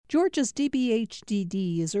Georgia's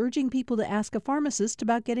DBHDD is urging people to ask a pharmacist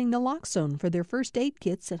about getting naloxone for their first aid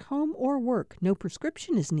kits at home or work. No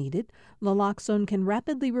prescription is needed. Naloxone can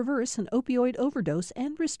rapidly reverse an opioid overdose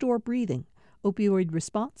and restore breathing.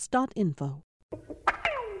 Opioidresponse.info.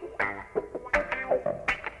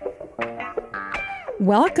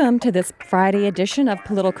 Welcome to this Friday edition of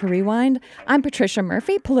Political Rewind. I'm Patricia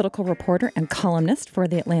Murphy, political reporter and columnist for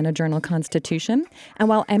the Atlanta Journal-Constitution. And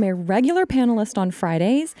while I'm a regular panelist on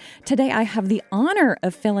Fridays, today I have the honor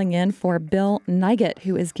of filling in for Bill Nigut,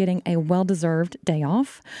 who is getting a well-deserved day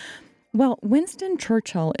off. Well, Winston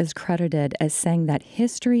Churchill is credited as saying that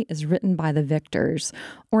history is written by the victors.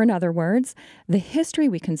 Or in other words, the history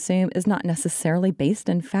we consume is not necessarily based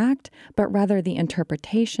in fact, but rather the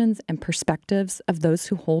interpretations and perspectives of those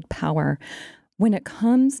who hold power. When it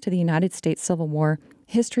comes to the United States Civil War,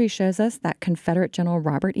 history shows us that Confederate General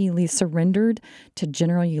Robert E. Lee surrendered to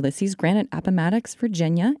General Ulysses Grant at Appomattox,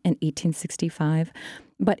 Virginia in 1865.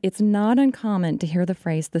 But it's not uncommon to hear the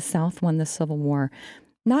phrase, the South won the Civil War.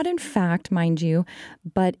 Not in fact, mind you,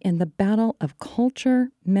 but in the battle of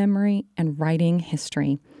culture, memory, and writing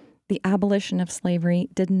history. The abolition of slavery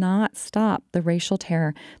did not stop the racial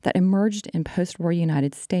terror that emerged in post-war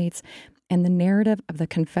United States, and the narrative of the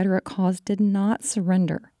Confederate cause did not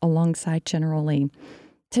surrender alongside General Lee.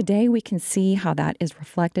 Today, we can see how that is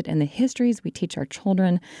reflected in the histories we teach our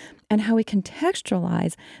children and how we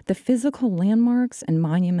contextualize the physical landmarks and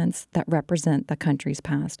monuments that represent the country's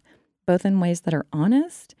past, both in ways that are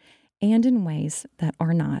honest and in ways that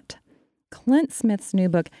are not. Clint Smith's new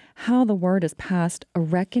book, How the Word is Passed, A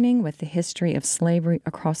Reckoning with the History of Slavery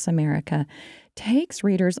Across America, takes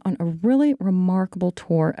readers on a really remarkable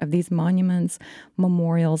tour of these monuments,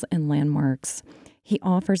 memorials, and landmarks. He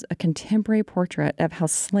offers a contemporary portrait of how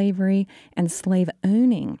slavery and slave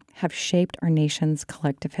owning have shaped our nation's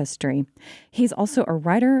collective history. He's also a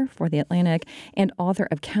writer for The Atlantic and author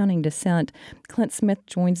of Counting Descent. Clint Smith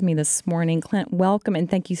joins me this morning. Clint, welcome, and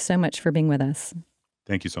thank you so much for being with us.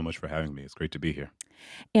 Thank you so much for having me. It's great to be here.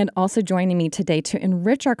 And also joining me today to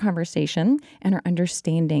enrich our conversation and our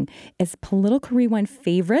understanding is Political Rewind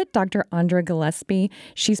favorite, Dr. Andra Gillespie.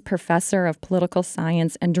 She's professor of political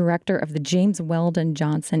science and director of the James Weldon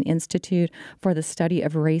Johnson Institute for the Study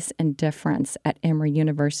of Race and Difference at Emory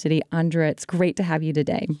University. Andra, it's great to have you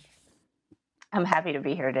today. I'm happy to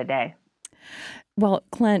be here today. Well,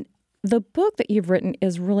 Clint, the book that you've written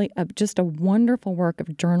is really just a wonderful work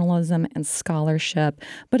of journalism and scholarship,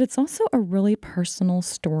 but it's also a really personal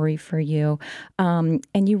story for you. And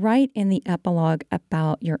you write in the epilogue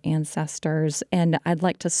about your ancestors. And I'd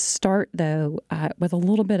like to start, though, with a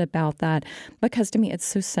little bit about that, because to me it's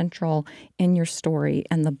so central in your story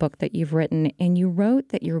and the book that you've written. And you wrote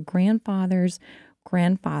that your grandfather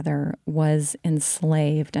was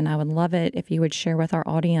enslaved, and I would love it if you would share with our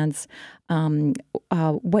audience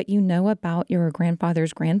what you know about your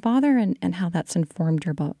grandfather's grandfather and how that's informed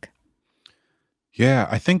your book. Yeah,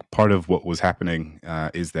 I think part of what was happening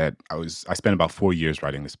is that I spent about 4 years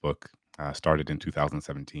writing this book, started in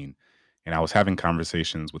 2017, and I was having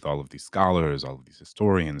conversations with all of these scholars, all of these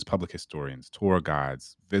historians, public historians, tour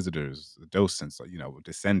guides, visitors, docents,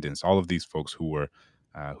 descendants, all of these folks who were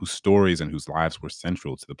whose stories and whose lives were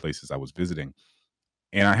central to the places I was visiting.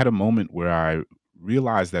 And I had a moment where I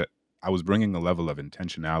realized that I was bringing a level of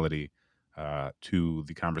intentionality to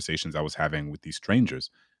the conversations I was having with these strangers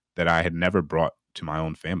that I had never brought to my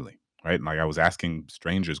own family, right? Like I was asking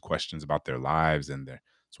strangers questions about their lives and their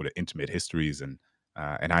sort of intimate histories, and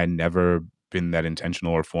I had never been that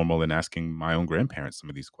intentional or formal in asking my own grandparents some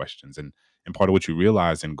of these questions. And part of what you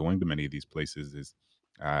realize in going to many of these places is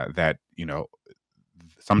that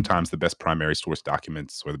sometimes the best primary source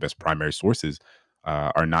documents or the best primary sources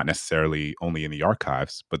are not necessarily only in the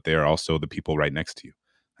archives, but they're also the people right next to you.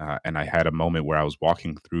 And I had a moment where I was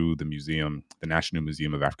walking through the museum, the National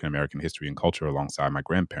Museum of African American History and Culture, alongside my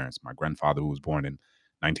grandparents. My grandfather, who was born in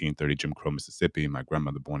 1930 Jim Crow, Mississippi, my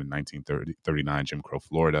grandmother born in 1939 Jim Crow,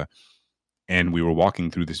 Florida. And we were walking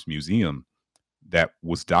through this museum that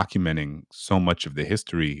was documenting so much of the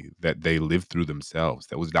history that they lived through themselves,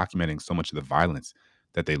 that was documenting so much of the violence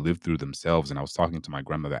that they lived through themselves. And I was talking to my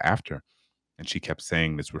grandmother after, and she kept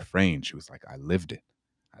saying this refrain. She was like, I lived it.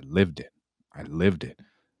 I lived it. I lived it.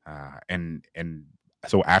 And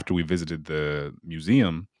so after we visited the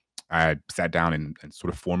museum, I sat down and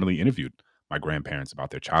sort of formally interviewed my grandparents about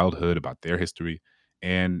their childhood, about their history.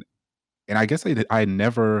 And I guess I had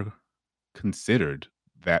never considered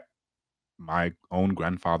that my own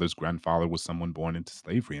grandfather's grandfather was someone born into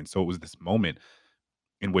slavery. And so it was this moment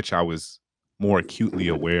in which I was more acutely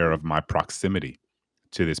aware of my proximity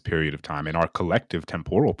to this period of time and our collective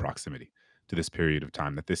temporal proximity to this period of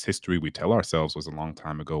time, that this history we tell ourselves was a long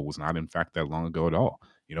time ago was not, in fact, that long ago at all.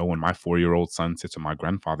 You know, when my 4-year-old son sits on my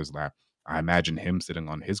grandfather's lap, I imagine him sitting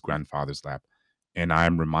on his grandfather's lap. And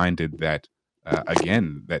I'm reminded that,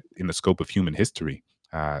 again, that in the scope of human history,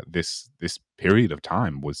 this period of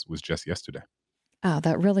time was just yesterday. Oh,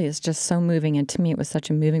 that really is just so moving, and to me, it was such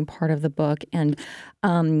a moving part of the book. And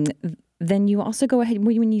then you also go ahead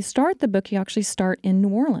when you start the book. You actually start in New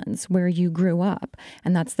Orleans, where you grew up,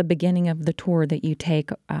 and that's the beginning of the tour that you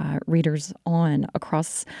take readers on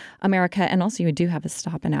across America, and also you do have a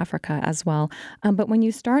stop in Africa as well. But when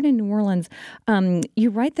you start in New Orleans,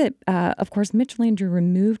 you write that, of course, Mitch Landrieu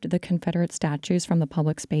removed the Confederate statues from the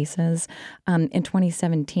public spaces in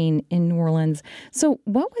 2017 in New Orleans. So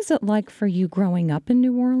what was it like for you growing up in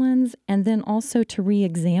New Orleans, and then also to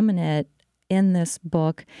re-examine it in this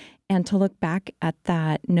book and to look back at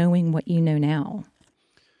that knowing what you know now?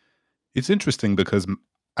 It's interesting because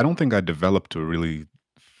I don't think I developed a really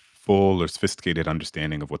full or sophisticated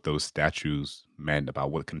understanding of what those statues meant,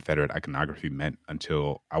 about what Confederate iconography meant,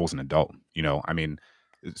 until I was an adult. You know, I mean,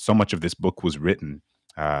 so much of this book was written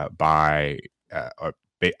by or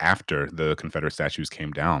after the Confederate statues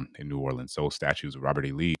came down in New Orleans. So statues of Robert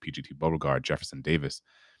E. Lee, PGT Beauregard, Jefferson Davis.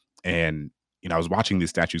 And, you know, I was watching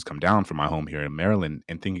these statues come down from my home here in Maryland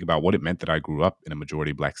and thinking about what it meant that I grew up in a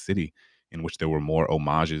majority black city in which there were more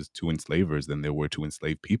homages to enslavers than there were to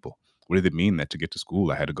enslaved people. What did it mean that to get to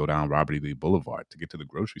school, I had to go down Robert E. Lee Boulevard? To get to the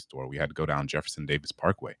grocery store, we had to go down Jefferson Davis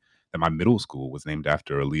Parkway? That my middle school was named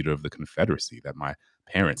after a leader of the Confederacy? That my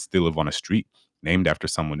parents still live on a street named after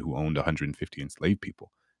someone who owned 150 enslaved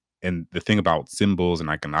people? And the thing about symbols and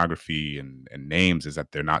iconography and names is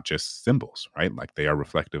that they're not just symbols, right? Like, they are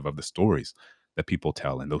reflective of the stories that people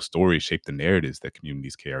tell. And those stories shape the narratives that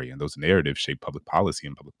communities carry. And those narratives shape public policy.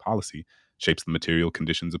 And public policy shapes the material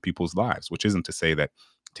conditions of people's lives, which isn't to say that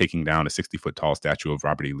taking down a 60-foot tall statue of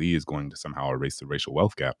Robert E. Lee is going to somehow erase the racial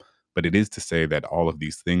wealth gap. But it is to say that all of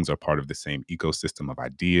these things are part of the same ecosystem of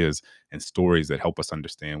ideas and stories that help us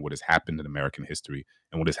understand what has happened in American history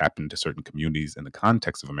and what has happened to certain communities in the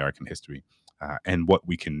context of American history, and what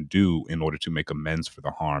we can do in order to make amends for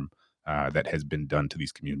the harm that has been done to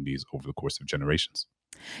these communities over the course of generations.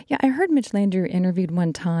 Yeah, I heard Mitch Landrieu interviewed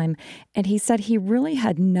one time, and he said he really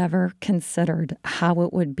had never considered how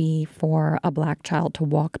it would be for a black child to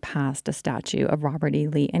walk past a statue of Robert E.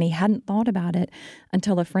 Lee. And he hadn't thought about it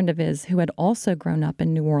until a friend of his who had also grown up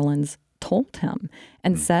in New Orleans told him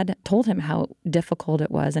and told him how difficult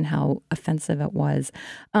it was and how offensive it was.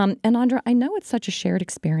 And Andra, I know it's such a shared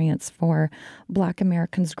experience for Black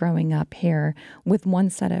Americans growing up here with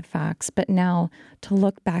one set of facts, but now to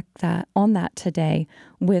look back on that today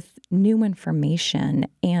with new information.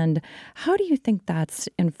 And how do you think that's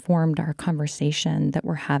informed our conversation that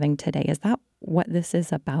we're having today? Is that what this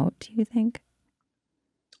is about, do you think?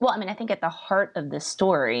 Well, I mean, I think at the heart of this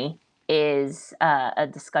story is a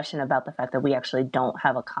discussion about the fact that we actually don't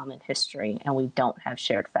have a common history and we don't have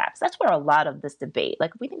shared facts. That's where a lot of this debate,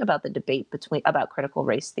 like if we think about the debate about critical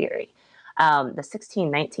race theory, the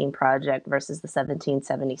 1619 project versus the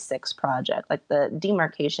 1776 project, like the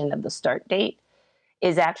demarcation of the start date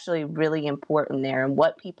is actually really important there. And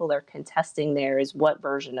what people are contesting there is what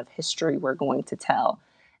version of history we're going to tell.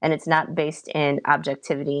 And it's not based in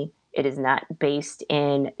objectivity. It is not based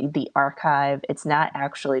in the archive. It's not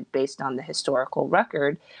actually based on the historical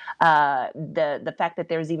record. The fact that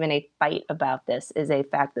there's even a fight about this is a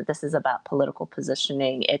fact that this is about political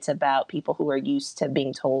positioning. It's about people who are used to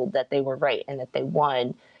being told that they were right and that they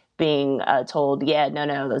won, being told, yeah,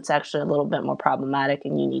 no, that's actually a little bit more problematic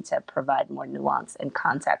and you need to provide more nuance and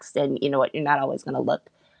context. And you know what, you're not always going to look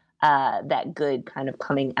that good kind of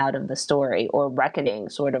coming out of the story, or reckoning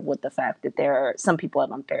sort of with the fact that there are some people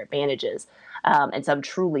have unfair advantages and some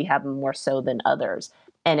truly have them more so than others,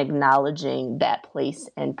 and acknowledging that place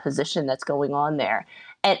and position that's going on there.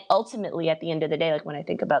 And ultimately, at the end of the day, like when I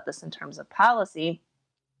think about this in terms of policy,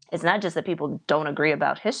 it's not just that people don't agree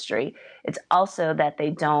about history. It's also that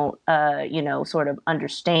they don't, sort of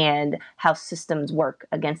understand how systems work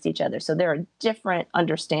against each other. So there are different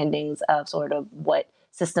understandings of sort of what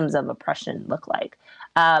systems of oppression look like.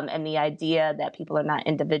 And the idea that people are not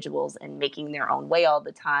individuals and making their own way all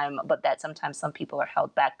the time, but that sometimes some people are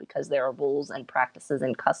held back because there are rules and practices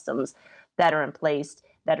and customs that are in place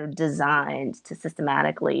that are designed to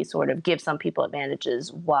systematically sort of give some people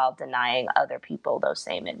advantages while denying other people those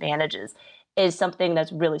same advantages, is something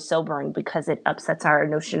that's really sobering because it upsets our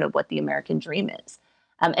notion of what the American dream is.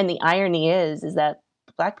 And the irony is that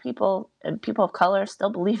Black people and people of color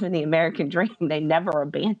still believe in the American dream. They never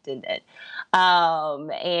abandoned it.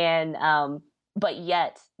 but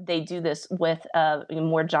yet they do this with a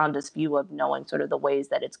more jaundiced view of knowing sort of the ways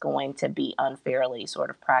that it's going to be unfairly sort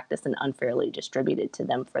of practiced and unfairly distributed to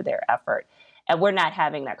them for their effort. And we're not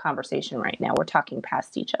having that conversation right now. We're talking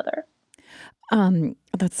past each other.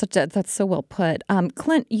 That's so well put.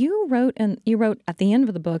 Clint, you wrote at the end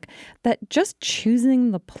of the book that just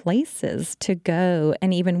choosing the places to go,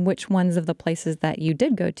 and even which ones of the places that you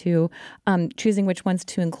did go to, choosing which ones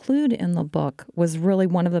to include in the book was really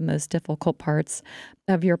one of the most difficult parts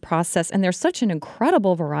of your process. And there's such an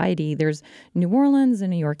incredible variety. There's New Orleans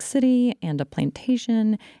and New York City, and a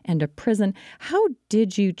plantation and a prison. How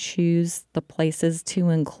did you choose the places to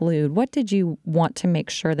include? What did you want to make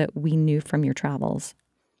sure that we knew from your travels?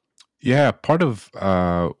 Yeah, part of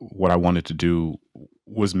what I wanted to do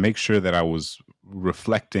was make sure that I was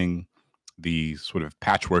reflecting the sort of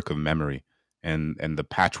patchwork of memory and the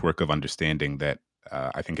patchwork of understanding that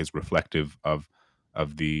I think is reflective of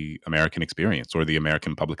the American experience or the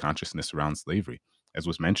American public consciousness around slavery. As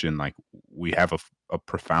was mentioned, like we have a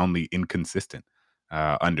profoundly inconsistent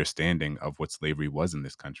understanding of what slavery was in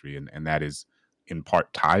this country, and that is in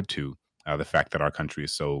part tied to the fact that our country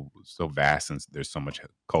is so vast and there's so much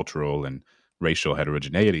cultural and racial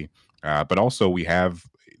heterogeneity. But also we have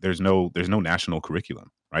there's no national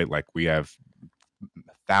curriculum, right? Like we have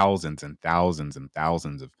thousands and thousands and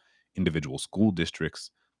thousands of individual school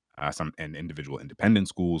districts, some and individual independent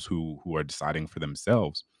schools who are deciding for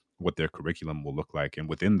themselves what their curriculum will look like, and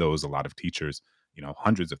within those, a lot of teachers,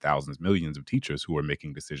 hundreds of thousands, millions of teachers who are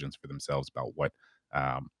making decisions for themselves about what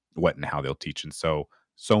and how they'll teach, and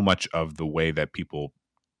so much of the way that people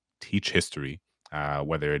teach history,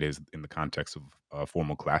 whether it is in the context of a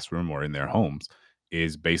formal classroom or in their homes,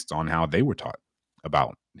 is based on how they were taught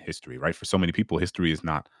about history, right? For so many people, history is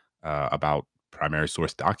not about primary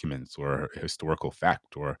source documents or historical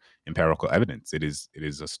fact or empirical evidence. It is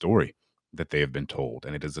a story that they have been told,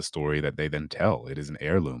 and it is a story that they then tell. It is an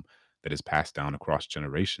heirloom that is passed down across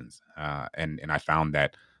generations, and I found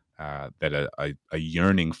that a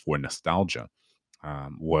yearning for nostalgia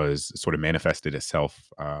was sort of manifested itself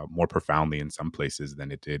more profoundly in some places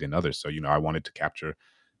than it did in others. So, I wanted to capture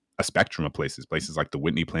a spectrum of places like the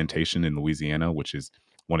Whitney Plantation in Louisiana, which is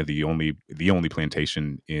one of the only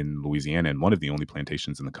plantation in Louisiana and one of the only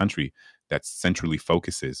plantations in the country that centrally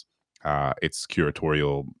focuses its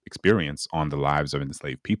curatorial experience on the lives of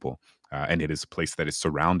enslaved people. And it is a place that is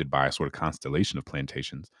surrounded by a sort of constellation of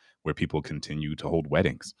plantations where people continue to hold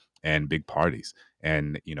weddings and big parties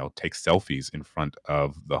and take selfies in front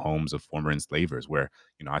of the homes of former enslavers, where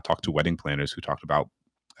I talked to wedding planners who talked about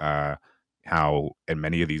uh, how in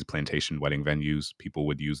many of these plantation wedding venues, people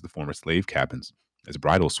would use the former slave cabins as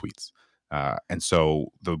bridal suites. And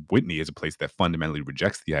so the Whitney is a place that fundamentally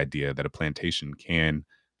rejects the idea that a plantation can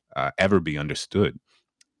ever be understood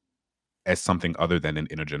as something other than an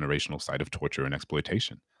intergenerational site of torture and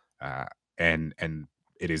exploitation. Uh, and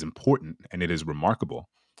it is important and it is remarkable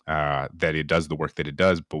that it does the work that it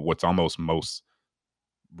does. But what's almost most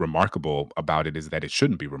remarkable about it is that it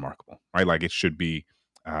shouldn't be remarkable, right? Like it should be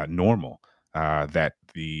normal that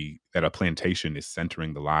a plantation is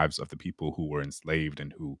centering the lives of the people who were enslaved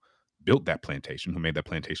and who built that plantation, who made that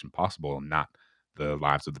plantation possible, and not the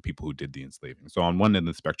lives of the people who did the enslaving. So on one end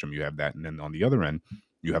of the spectrum, you have that, and then on the other end,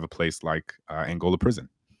 you have a place like Angola Prison,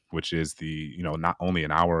 which is not only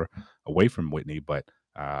an hour away from Whitney, but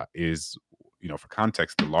is for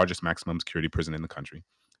context the largest maximum security prison in the country.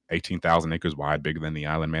 18,000 acres wide, bigger than the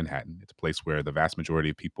island Manhattan. It's a place where the vast majority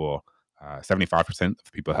of people, 75%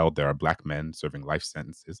 of people held there, are black men serving life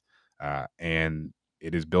sentences. And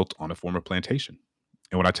it is built on a former plantation.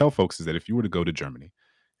 And what I tell folks is that if you were to go to Germany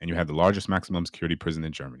and you had the largest maximum security prison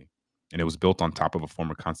in Germany, and it was built on top of a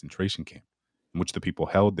former concentration camp in which the people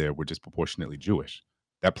held there were disproportionately Jewish,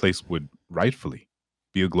 that place would rightfully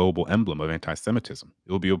be a global emblem of anti Semitism.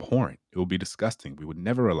 It will be abhorrent. It will be disgusting. We would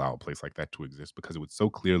never allow a place like that to exist because it would so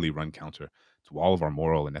clearly run counter to all of our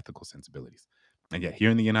moral and ethical sensibilities. And yet, here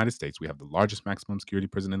in the United States, we have the largest maximum security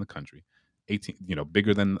prison in the country, 18,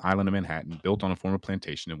 bigger than the island of Manhattan, built on a former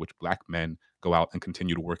plantation in which black men go out and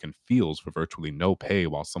continue to work in fields for virtually no pay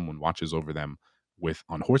while someone watches over them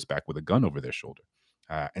on horseback with a gun over their shoulder.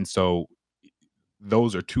 And so,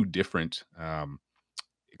 those are two different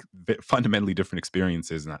fundamentally different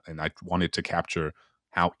experiences, and I wanted to capture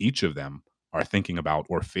how each of them are thinking about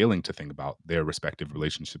or failing to think about their respective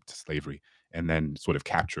relationship to slavery, and then sort of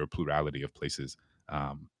capture a plurality of places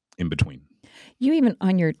in between. You even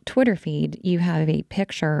on your Twitter feed, you have a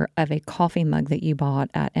picture of a coffee mug that you bought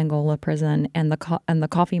at Angola Prison, and the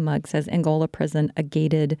coffee mug says Angola Prison, a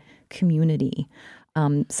gated community.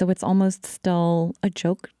 So it's almost still a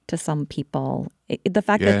joke to some people. The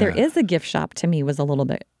fact that there Yeah. is a gift shop to me was a little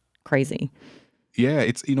bit crazy. Yeah,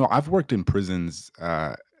 it's I've worked in prisons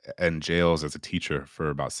and jails as a teacher for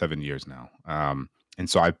about 7 years now, and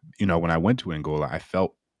so when I went to Angola,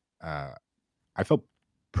 uh, I felt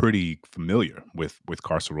pretty familiar with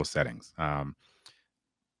carceral settings,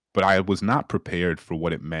 but I was not prepared for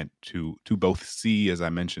what it meant to both see, as I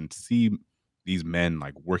mentioned, see these men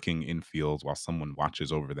like working in fields while someone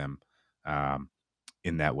watches over them, um,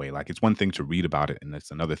 in that way. Like it's one thing to read about it, and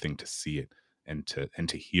it's another thing to see it and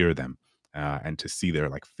to hear them, and to see their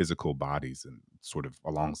like physical bodies and sort of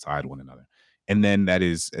alongside one another. And then that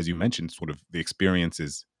is, as you mentioned, sort of the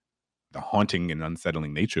experiences, the haunting and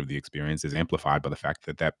unsettling nature of the experience is amplified by the fact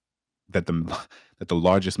that the that the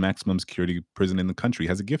largest maximum security prison in the country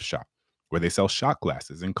has a gift shop where they sell shot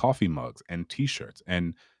glasses and coffee mugs and T-shirts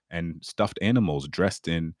and stuffed animals dressed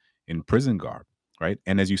in prison garb, right?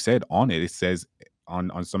 And as you said, on it says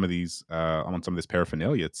on some of these on some of this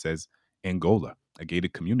paraphernalia, it says Angola, a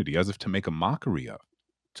gated community, as if to make a mockery of,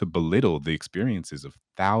 to belittle the experiences of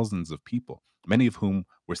thousands of people, many of whom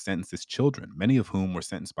were sentenced as children, many of whom were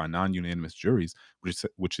sentenced by non-unanimous juries,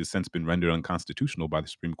 which has since been rendered unconstitutional by the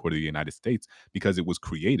Supreme Court of the United States because it was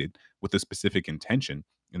created with a specific intention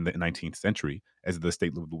in the 19th century, as the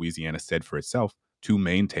state of Louisiana said for itself, to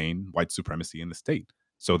maintain white supremacy in the state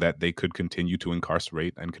so that they could continue to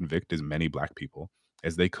incarcerate and convict as many Black people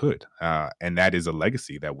as they could. And that is a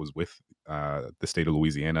legacy that was with the state of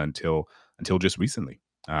Louisiana until just recently,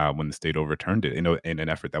 when the state overturned it in an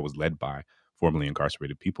effort that was led by formerly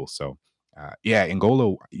incarcerated people. So, yeah,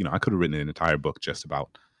 Angola. I could have written an entire book just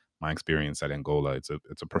about my experience at Angola. It's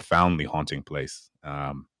a profoundly haunting place,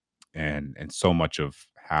 and so much of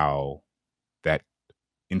how that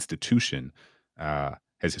institution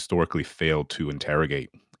has historically failed to interrogate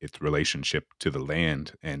its relationship to the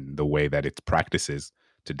land and the way that its practices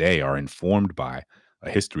today are informed by a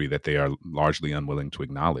history that they are largely unwilling to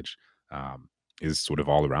acknowledge, is sort of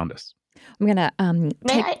all around us. I'm gonna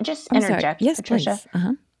May I just I'm sorry. interject, Yes, Patricia? please.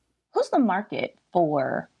 Uh-huh. Who's the market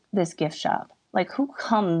for this gift shop? Like, who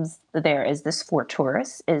comes there? Is this for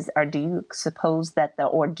tourists? Do you suppose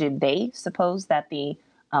or do they suppose that the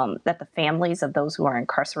families of those who are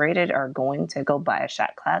incarcerated are going to go buy a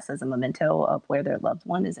shot glass as a memento of where their loved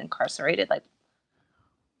one is incarcerated? Like,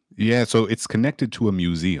 Yeah, so it's connected to a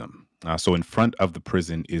museum. So in front of the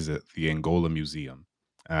prison is the Angola Museum,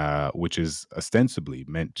 which is ostensibly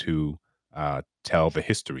meant to tell the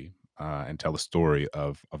history and tell the story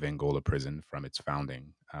of Angola prison from its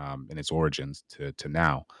founding, and its origins to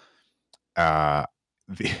now. Uh,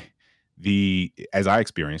 the the As I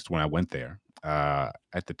experienced when I went there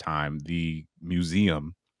at the time, the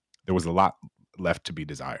museum, there was a lot left to be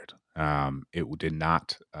desired. It did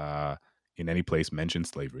not in any place mention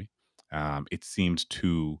slavery. It seemed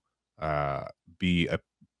to uh, be a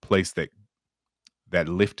place that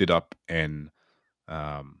lifted up and,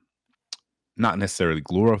 um, not necessarily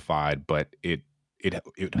glorified, but it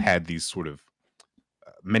had these sort of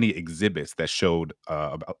many exhibits that showed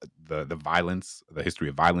about the violence, the history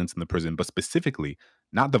of violence in the prison, but specifically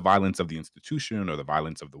not the violence of the institution or the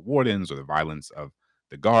violence of the wardens or the violence of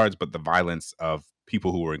the guards, but the violence of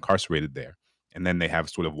people who were incarcerated there. And then they have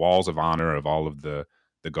sort of walls of honor of all of the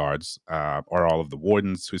guards, or all of the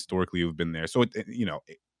wardens historically who've been there. So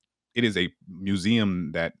it is a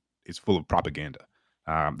museum that is full of propaganda,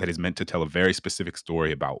 that is meant to tell a very specific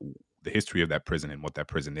story about the history of that prison and what that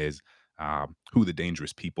prison is, who the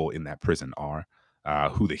dangerous people in that prison are,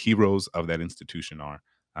 who the heroes of that institution are,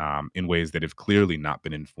 in ways that have clearly not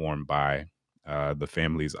been informed by the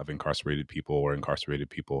families of incarcerated people or incarcerated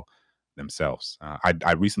people themselves.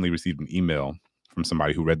 I recently received an email from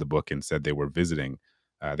somebody who read the book and said they were visiting.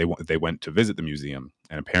 They went to visit the museum,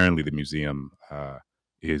 and apparently the museum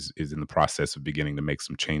is in the process of beginning to make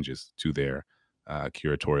some changes to their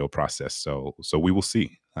curatorial process. So we will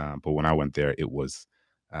see. But when I went there,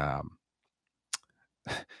 um,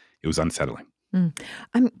 it was unsettling. Mm.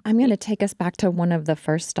 I'm going to take us back to one of the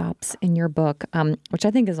first stops in your book, which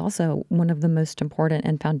I think is also one of the most important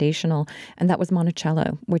and foundational, and that was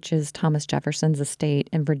Monticello, which is Thomas Jefferson's estate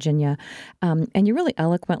in Virginia. And you really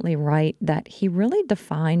eloquently write that he really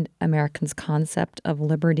defined Americans' concept of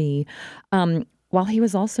liberty, while he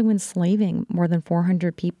was also enslaving more than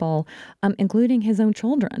 400 people, including his own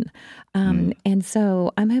children. And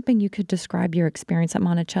so I'm hoping you could describe your experience at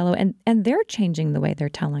Monticello, and they're changing the way they're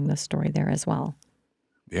telling the story there as well.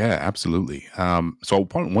 Yeah, absolutely. So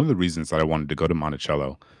one of the reasons that I wanted to go to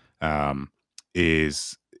Monticello um,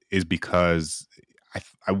 is because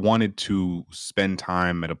I wanted to spend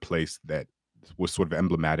time at a place that was sort of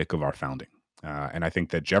emblematic of our founding, and I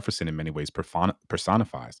think that Jefferson, in many ways,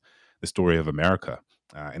 personifies the story of America.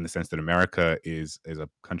 In the sense that America is a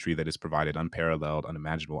country that has provided unparalleled,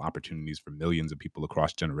 unimaginable opportunities for millions of people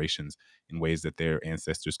across generations in ways that their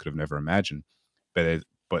ancestors could have never imagined, but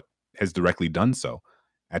has directly done so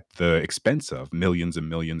at the expense of millions and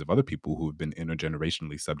millions of other people who have been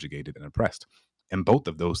intergenerationally subjugated and oppressed. And both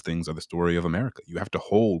of those things are the story of America. You have to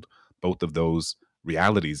hold both of those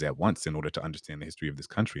realities at once in order to understand the history of this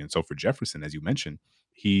country. And so for Jefferson, as you mentioned,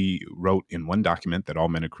 he wrote in one document that all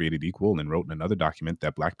men are created equal, and wrote in another document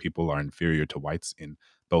that black people are inferior to whites in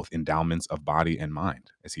both endowments of body and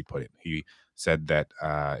mind, as he put it. He said that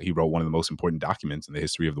he wrote one of the most important documents in the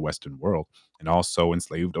history of the Western world, and also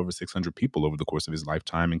enslaved over 600 people over the course of his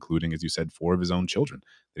lifetime, including, as you said, 4 of his own children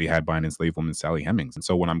that he had by an enslaved woman, Sally Hemings. And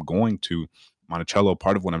so when I'm going to Monticello,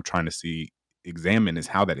 part of what I'm trying to examine is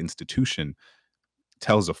how that institution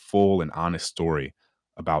tells a full and honest story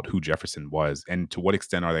about who Jefferson was, and to what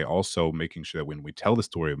extent are they also making sure that when we tell the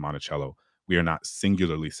story of Monticello, we are not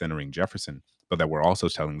singularly centering Jefferson, but that we're also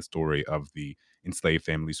telling the story of the enslaved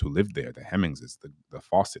families who lived there, the Hemingses, the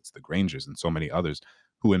Fawcett's, the Grangers, and so many others,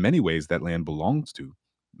 who in many ways that land belongs to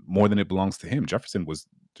more than it belongs to him. Jefferson was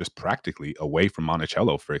just practically away from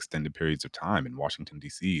Monticello for extended periods of time in Washington,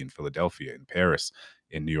 D.C., in Philadelphia, in Paris,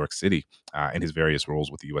 in New York City, in his various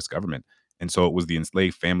roles with the U.S. government. And so it was the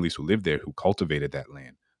enslaved families who lived there who cultivated that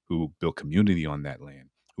land, who built community on that land,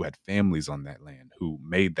 who had families on that land, who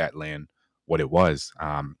made that land what it was.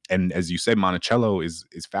 And as you said, Monticello is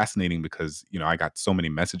fascinating because I got so many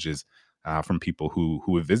messages from people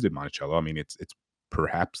who have visited Monticello. I mean, it's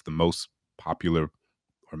perhaps the most popular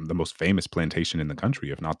or the most famous plantation in the country,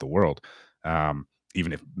 if not the world.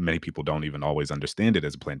 Even if many people don't even always understand it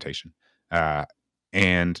as a plantation. Uh,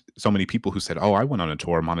 and so many people who said, "Oh, I went on a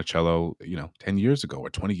tour of Monticello, 10 years ago or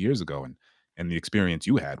 20 years ago, and the experience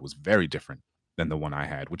you had was very different than the one I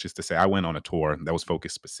had." Which is to say, I went on a tour that was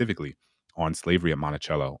focused specifically on slavery at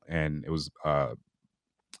Monticello, and it was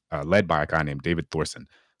led by a guy named David Thorson,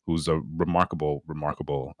 who's a remarkable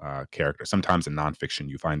character. Sometimes in nonfiction,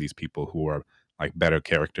 you find these people who are like better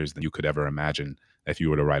characters than you could ever imagine if you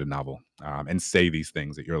were to write a novel, and say these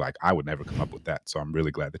things that you're like, I would never come up with that. So I'm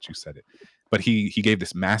really glad that you said it. But he gave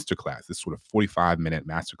this masterclass, this sort of 45-minute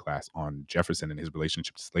masterclass on Jefferson and his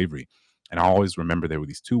relationship to slavery. And I always remember there were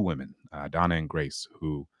these two women, Donna and Grace,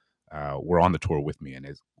 who were on the tour with me. And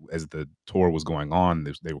as the tour was going on,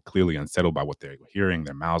 they were clearly unsettled by what they were hearing.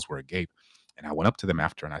 Their mouths were agape. And I went up to them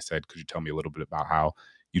after and I said, "Could you tell me a little bit about how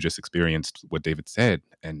you just experienced what David said?"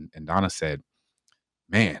 And Donna said,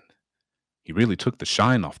 "Man, he really took the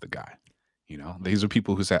shine off the guy." These are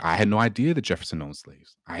people who said, "I had no idea that Jefferson owned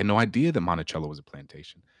slaves. I had no idea that Monticello was a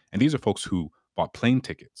plantation." And these are folks who bought plane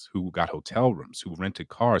tickets, who got hotel rooms, who rented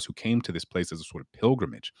cars, who came to this place as a sort of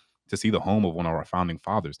pilgrimage to see the home of one of our founding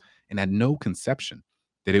fathers, and had no conception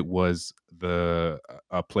that it was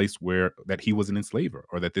a place where that he was an enslaver,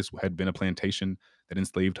 or that this had been a plantation that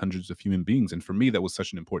enslaved hundreds of human beings. And for me, that was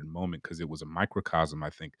such an important moment because it was a microcosm, I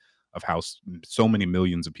think, of how so many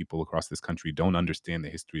millions of people across this country don't understand the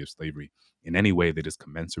history of slavery in any way that is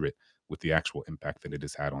commensurate with the actual impact that it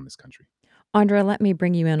has had on this country. Andra, let me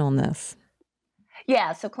bring you in on this.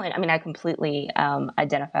 Yeah, so Clint, I mean, I completely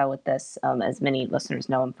identify with this. As many listeners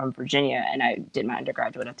know, I'm from Virginia, and I did my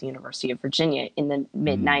undergraduate at the University of Virginia in the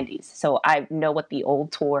mid 90s. So I know what the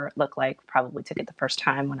old tour looked like, probably took it the first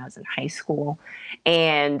time when I was in high school.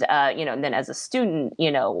 And, and then as a student,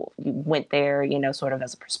 you went there, sort of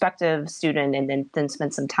as a prospective student, and then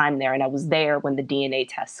spent some time there. And I was there when the DNA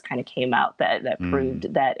tests kind of came out that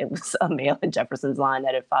proved that it was a male in Jefferson's line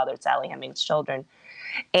that had fathered Sally Hemings' children.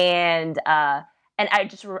 And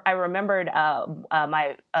I remembered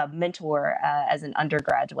my mentor as an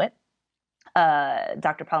undergraduate,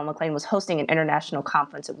 Dr. Paula McLean, was hosting an international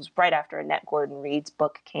conference. It was right after Annette Gordon Reed's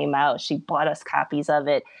book came out. She bought us copies of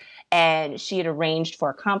it, and she had arranged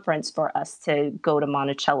for a conference for us to go to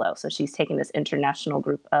Monticello. So she's taking this international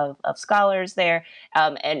group of scholars there.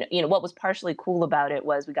 And what was partially cool about it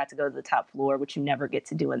was we got to go to the top floor, which you never get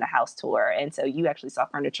to do in the house tour. And so you actually saw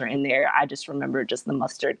furniture in there. I just remember just the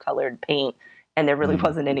mustard colored paint, and there really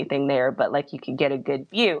wasn't anything there, but like you could get a good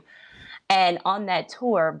view. And on that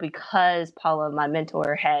tour, because Paula, my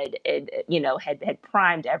mentor, had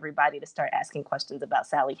primed everybody to start asking questions about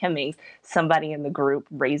Sally Hemings, somebody in the group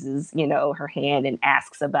raises, her hand and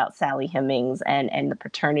asks about Sally Hemings and the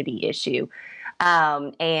paternity issue.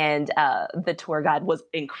 And the tour guide was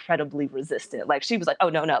incredibly resistant. Like she was like, "Oh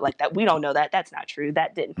no, no, like that. We don't know that. That's not true.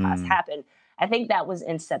 That didn't Mm, happen." I think that was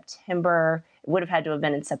in September. It would have had to have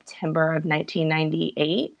been in September of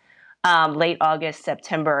 1998, late August,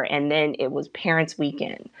 September, and then it was Parents'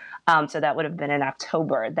 Weekend. So that would have been in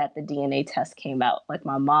October that the DNA test came out. Like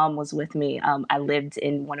my mom was with me. I lived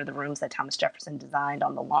in one of the rooms that Thomas Jefferson designed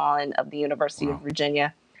on the lawn of the University of wow.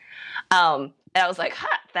 Virginia. And I was like,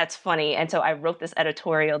 "Ha, that's funny." And so I wrote this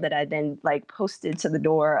editorial that I then like posted to the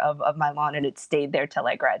door of my lawn, and it stayed there till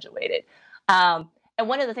I graduated. And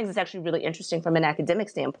one of the things that's actually really interesting from an academic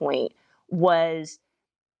standpoint was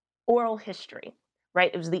oral history, right?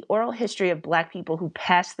 It was the oral history of Black people who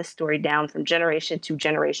passed the story down from generation to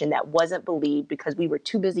generation that wasn't believed because we were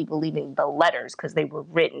too busy believing the letters because they were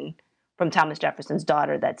written from Thomas Jefferson's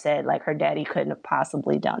daughter that said like her daddy couldn't have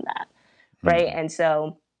possibly done that, right? Mhm. And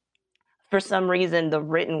so for some reason the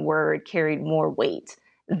written word carried more weight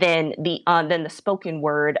than the spoken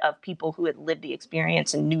word of people who had lived the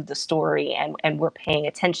experience and knew the story and were paying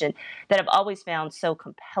attention that I've always found so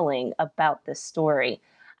compelling about this story.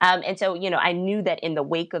 And so, I knew that in the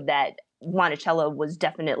wake of that, Monticello was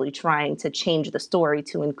definitely trying to change the story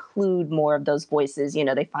to include more of those voices.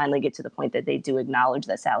 They finally get to the point that they do acknowledge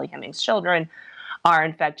that Sally Hemings' children are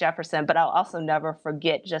in fact Jefferson, but I'll also never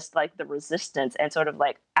forget just like the resistance and sort of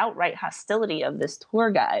like outright hostility of this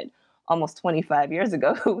tour guide almost 25 years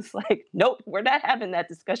ago who was like, nope, we're not having that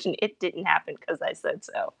discussion. It didn't happen because I said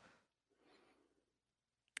so.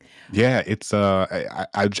 Yeah, it's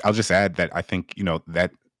I'll just add that I think,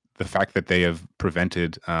 that the fact that they have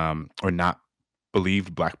prevented or not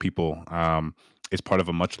believed Black people is part of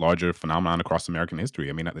a much larger phenomenon across American history.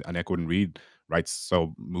 I mean, Annette Gordon Reed writes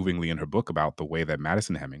so movingly in her book about the way that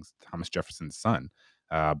Madison Hemings, Thomas Jefferson's son,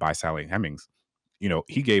 by Sally Hemings, he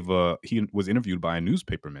was interviewed by a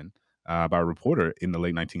newspaperman, by a reporter in the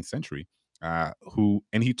late 19th century, who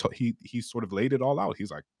and he sort of laid it all out.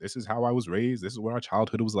 He's like, "This is how I was raised. This is what our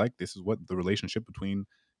childhood was like. This is what the relationship between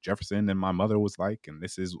Jefferson and my mother was like, and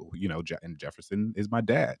this is and Jefferson is my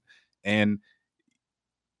dad." And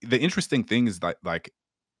the interesting thing is that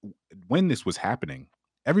when this was happening,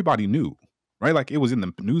 everybody knew, right? Like it was in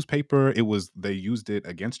the newspaper. They used it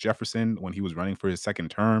against Jefferson when he was running for his second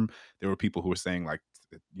term. There were people who were saying like,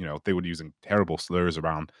 they were using terrible slurs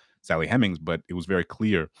around Sally Hemings, but it was very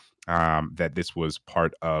clear that this was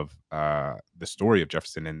part of the story of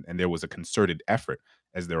Jefferson, and there was a concerted effort,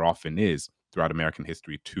 as there often is throughout American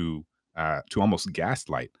history, to almost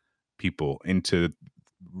gaslight people into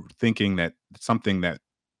thinking that something that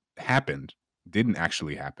happened didn't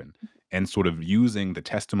actually happen, and sort of using the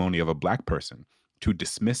testimony of a Black person to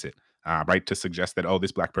dismiss it, right? To suggest that, oh,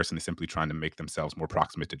 this Black person is simply trying to make themselves more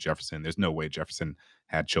proximate to Jefferson. There's no way Jefferson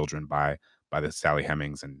had children by the Sally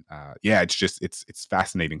Hemings. And yeah, it's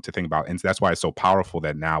fascinating to think about. And that's why it's so powerful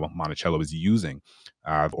that now Monticello is using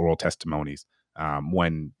oral testimonies,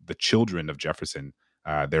 when the children of Jefferson,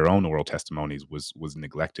 their own oral testimonies was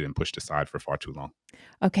neglected and pushed aside for far too long.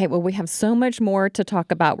 Okay, well, we have so much more to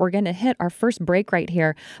talk about. We're going to hit our first break right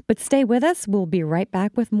here, but stay with us. We'll be right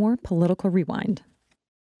back with more Political Rewind.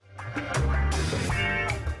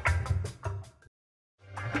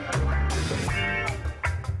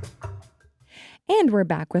 And we're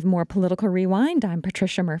back with more Political Rewind. I'm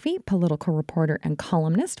Patricia Murphy, political reporter and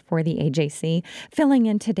columnist for the AJC, filling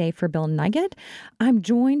in today for Bill Nigut. I'm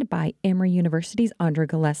joined by Emory University's Andra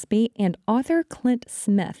Gillespie and author Clint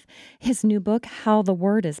Smith. His new book, How the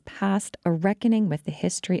Word is Passed, A Reckoning with the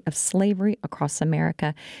History of Slavery Across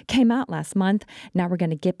America, came out last month. Now we're going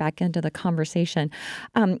to get back into the conversation.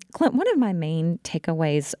 Clint, one of my main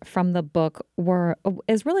takeaways from the book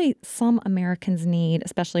is really some Americans need,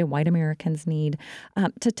 especially white Americans need,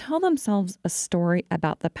 to tell themselves a story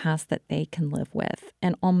about the past that they can live with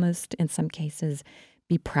and almost in some cases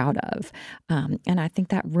be proud of. And I think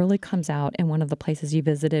that really comes out in one of the places you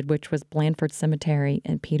visited, which was Blandford Cemetery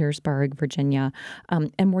in Petersburg, Virginia.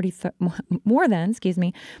 And more than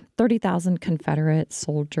 30,000 Confederate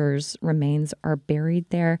soldiers' remains are buried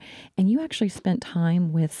there. And you actually spent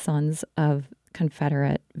time with sons of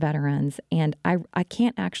Confederate veterans. And I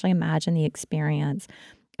can't actually imagine the experience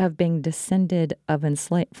of being descended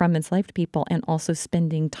from enslaved people and also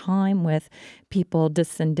spending time with people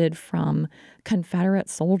descended from Confederate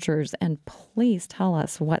soldiers. And please tell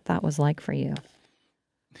us what that was like for you.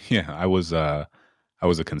 Yeah, I was a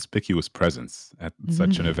conspicuous presence at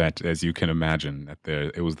such an event, as you can imagine.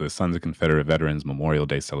 It was the Sons of Confederate Veterans Memorial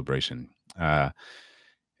Day celebration, and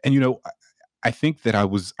I think that I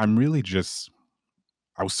was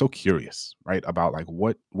so curious, right, about like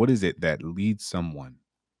what is it that leads someone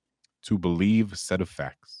to believe a set of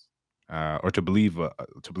facts, or to believe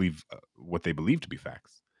what they believe to be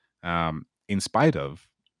facts, in spite of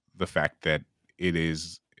the fact that it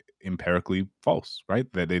is empirically false,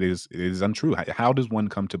 right? That it is untrue. How does one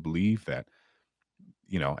come to believe that,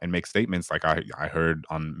 and make statements like I heard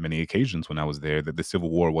on many occasions when I was there, that the Civil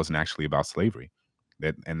War wasn't actually about slavery?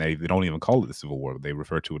 That and they don't even call it the Civil War. They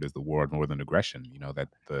refer to it as the War of Northern Aggression. That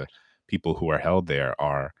the people who are held there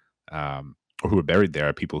are or who are buried there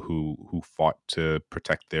are people who fought to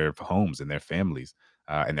protect their homes and their families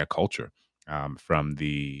and their culture from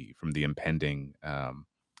the impending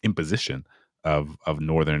imposition of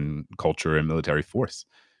Northern culture and military force.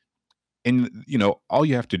 And all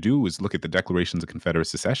you have to do is look at the Declarations of Confederate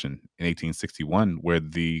Secession in 1861, where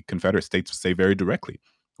the Confederate States say very directly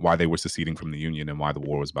why they were seceding from the Union and why the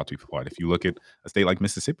war was about to be fought. If you look at a state like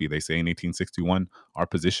Mississippi, they say in 1861, our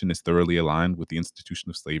position is thoroughly aligned with the institution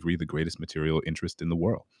of slavery, the greatest material interest in the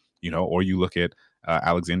world. Or you look at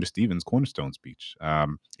Alexander Stevens' Cornerstone speech in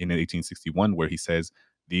 1861, where he says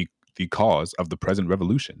the cause of the present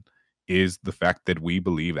revolution is the fact that we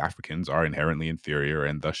believe Africans are inherently inferior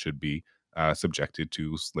and thus should be subjected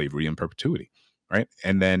to slavery in perpetuity, right?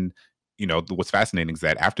 And then, what's fascinating is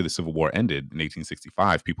that after the Civil War ended in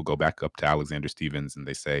 1865, people go back up to Alexander Stevens and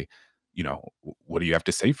they say, what do you have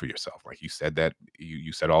to say for yourself? Like, you said that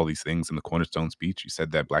you said all these things in the Cornerstone speech. You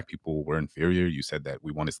said that Black people were inferior. You said that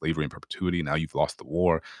we wanted slavery in perpetuity. Now you've lost the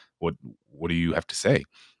war. What do you have to say?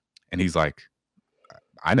 And he's like,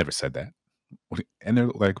 I never said that. And they're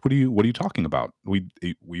like, what are you talking about? We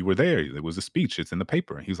were there. It was a speech. It's in the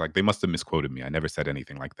paper. And he's like, they must have misquoted me. I never said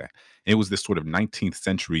anything like that. And it was this sort of 19th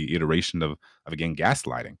century iteration of again,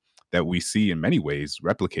 gaslighting that we see in many ways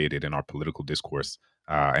replicated in our political discourse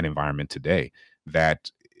and environment today.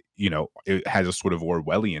 That, it has a sort of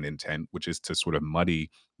Orwellian intent, which is to sort of muddy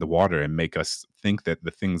the water and make us think that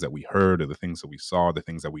the things that we heard or the things that we saw, the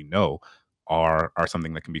things that we know are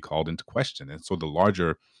something that can be called into question. And so the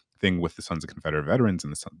larger thing with the Sons of Confederate Veterans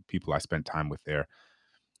and the people I spent time with there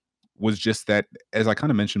was just that, as I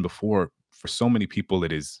kind of mentioned before, for so many people,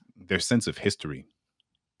 it is their sense of history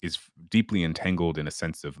is deeply entangled in a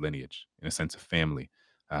sense of lineage, in a sense of family,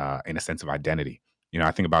 in a sense of identity.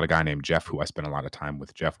 I think about a guy named Jeff, who I spent a lot of time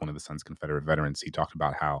with. Jeff, one of the Sons of Confederate Veterans, he talked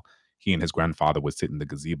about how he and his grandfather would sit in the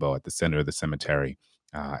gazebo at the center of the cemetery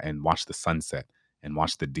and watch the sunset and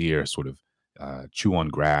watch the deer sort of chew on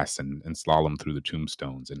grass and slalom through the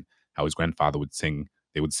tombstones, and how his grandfather would sing.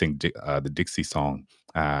 They would sing the Dixie song,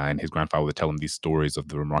 and his grandfather would tell him these stories of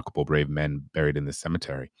the remarkable brave men buried in this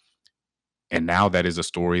cemetery. And now that is a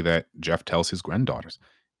story that Jeff tells his granddaughters.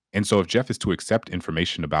 And so if Jeff is to accept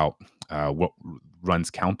information about what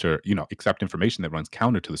runs counter, accept information that runs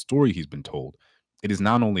counter to the story he's been told, it is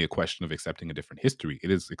not only a question of accepting a different history,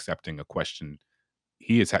 it is accepting a question.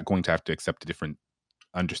 He is going to have to accept a different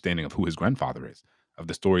understanding of who his grandfather is, of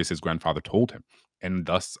the stories his grandfather told him, and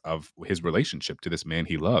thus of his relationship to this man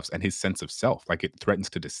he loves and his sense of self. Like, it threatens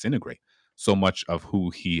to disintegrate so much of who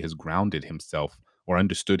he has grounded himself or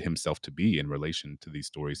understood himself to be in relation to these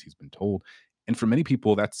stories he's been told. And for many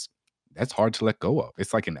people, that's hard to let go of.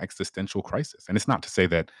 It's like an existential crisis. And it's not to say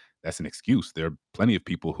that that's an excuse. There are plenty of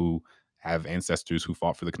people who have ancestors who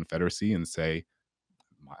fought for the Confederacy and say,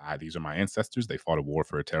 these are my ancestors. They fought a war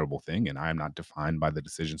for a terrible thing, and I am not defined by the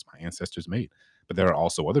decisions my ancestors made. But there are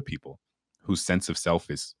also other people whose sense of self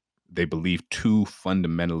is, they believe, too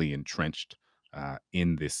fundamentally entrenched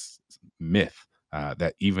in this myth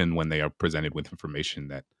that even when they are presented with information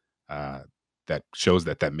that shows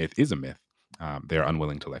that myth is a myth, they are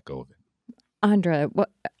unwilling to let go of it. Andra,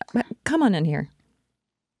 come on in here.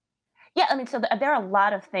 Yeah, I mean, so there are a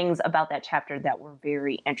lot of things about that chapter that were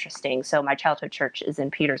very interesting. So my childhood church is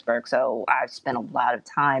in Petersburg, so I spent a lot of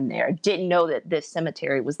time there. Didn't know that this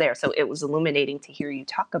cemetery was there, so it was illuminating to hear you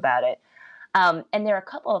talk about it. And there are a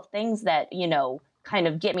couple of things that, kind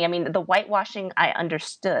of get me. I mean, the whitewashing I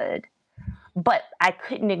understood, but I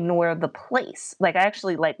couldn't ignore the place. Like, I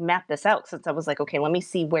actually mapped this out since I was like, okay, let me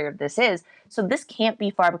see where this is. So this can't be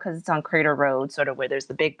far because it's on Crater Road, sort of where there's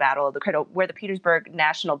the big battle of the Crater, where the Petersburg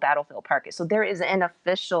National Battlefield Park is. So there is an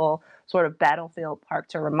official sort of battlefield park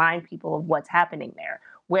to remind people of what's happening there,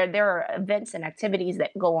 where there are events and activities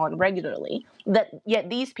that go on regularly, that yet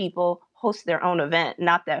these people host their own event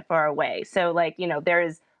not that far away. So there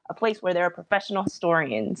is a place where there are professional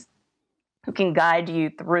historians who can guide you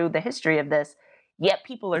through the history of this, yet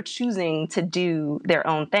people are choosing to do their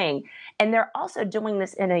own thing. And they're also doing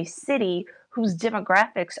this in a city whose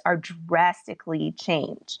demographics are drastically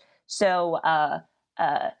changed. So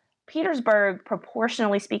Petersburg,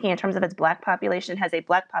 proportionally speaking, in terms of its Black population, has a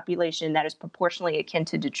Black population that is proportionally akin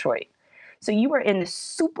to Detroit. So you are in this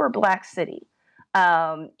super Black city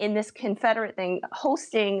in this Confederate thing,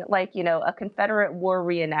 hosting like, a Confederate war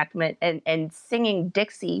reenactment and singing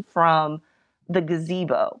Dixie from the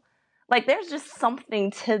gazebo. Like there's just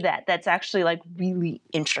something to that that's actually like really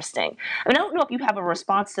interesting. I mean, I don't know if you have a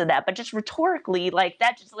response to that, but just rhetorically, like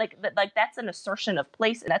that just like that's an assertion of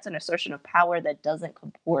place and that's an assertion of power that doesn't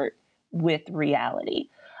comport with reality.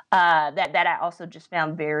 That I also just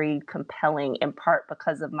found very compelling in part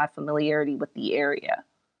because of my familiarity with the area.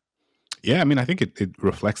 Yeah, I mean, I think it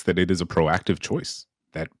reflects that it is a proactive choice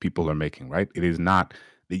that people are making, right? It is not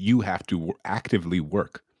that you have to actively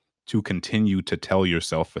work to continue to tell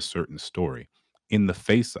yourself a certain story in the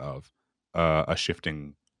face of a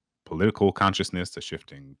shifting political consciousness, a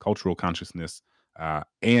shifting cultural consciousness,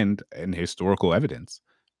 and historical evidence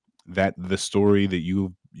that the story that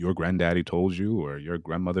your granddaddy told you or your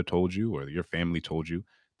grandmother told you or your family told you,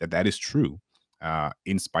 that is true,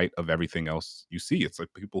 in spite of everything else you see. It's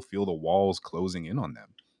like people feel the walls closing in on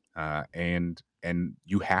them, and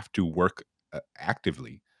you have to work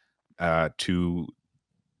actively to,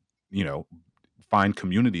 you know, find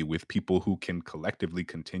community with people who can collectively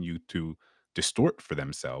continue to distort for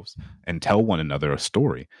themselves and tell one another a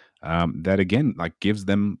story, that again, like, gives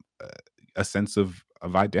them a sense of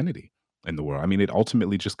identity in the world. I mean, it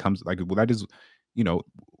ultimately just comes like, well, that is, you know,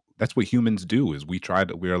 that's what humans do. Is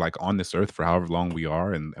we're like on this earth for however long we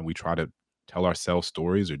are, and we try to tell ourselves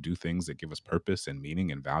stories or do things that give us purpose and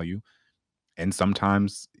meaning and value. And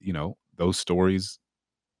sometimes, those stories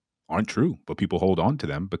aren't true, but people hold on to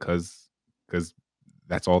them because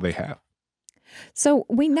that's all they have. So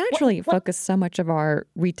we What naturally what focus so much of our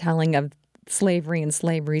retelling of slavery and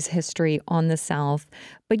slavery's history on the South,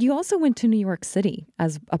 but you also went to New York City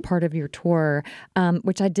as a part of your tour,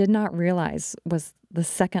 which I did not realize was the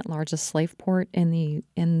second largest slave port in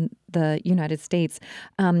the United States.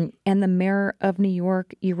 And the mayor of New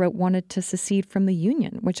York, you wrote, wanted to secede from the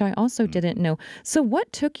Union, which I also didn't Mhm. know. So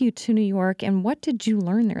what took you to New York, and what did you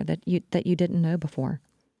learn there that you didn't know before?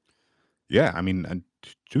 Yeah, I mean,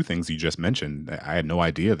 two things you just mentioned. I had no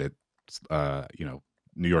idea that,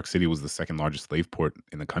 New York City was the second largest slave port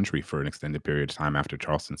in the country for an extended period of time after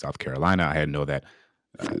Charleston, South Carolina. I had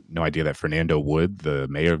no idea that Fernando Wood, the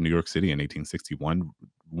mayor of New York City in 1861,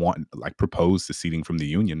 proposed seceding from the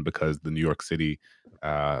Union because the New York City,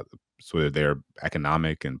 uh, sort of their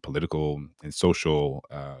economic and political and social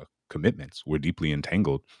commitments were deeply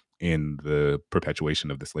entangled in the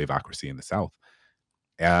perpetuation of the slaveocracy in the South,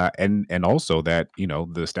 and also that,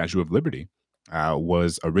 the Statue of Liberty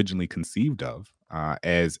was originally conceived of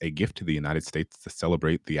as a gift to the United States to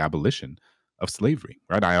celebrate the abolition of slavery.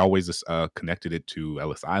 Right? I always connected it to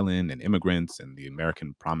Ellis Island and immigrants and the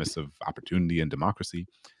American promise of opportunity and democracy,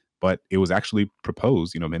 but it was actually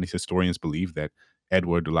proposed. Many historians believe that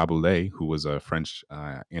Edward de la Boulaye, who was a French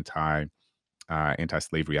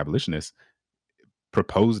anti-slavery abolitionist,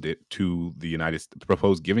 proposed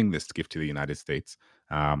giving this gift to the United States,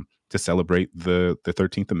 to celebrate the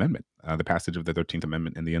 13th Amendment, the passage of the 13th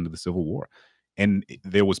Amendment and the end of the Civil War. And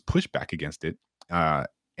there was pushback against it. Uh,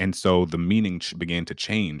 and so the meaning began to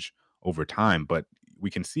change over time. But we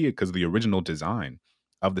can see it because the original design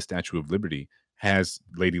of the Statue of Liberty has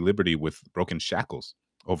Lady Liberty with broken shackles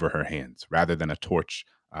over her hands rather than a torch,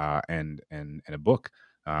 and a book,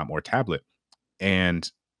 or tablet. And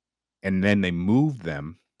and then they moved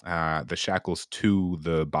them, the shackles, to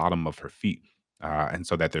the bottom of her feet, and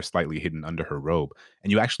so that they're slightly hidden under her robe,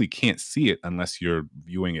 and you actually can't see it unless you're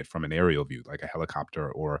viewing it from an aerial view, like a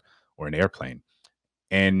helicopter or an airplane.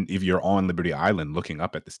 And if you're on Liberty Island looking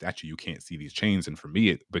up at the statue, you can't see these chains. And for me,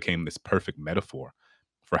 it became this perfect metaphor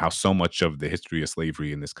for how so much of the history of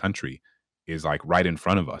slavery in this country is like right in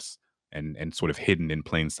front of us, and sort of hidden in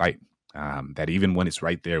plain sight. That even when it's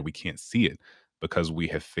right there, we can't see it because we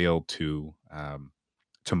have failed to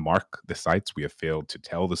mark the sites. We have failed to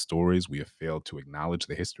tell the stories. We have failed to acknowledge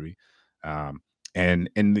the history. Um, and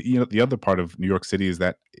the other part of New York City is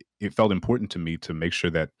that it felt important to me to make sure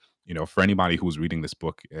that, for anybody who was reading this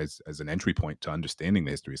book as an entry point to understanding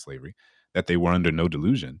the history of slavery, that they were under no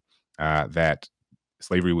delusion that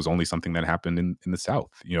slavery was only something that happened in the South.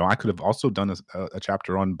 I could have also done a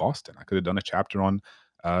chapter on Boston. I could have done a chapter on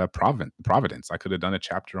Providence. I could have done a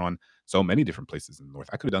chapter on so many different places in the North.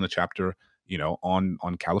 I could have done a chapter,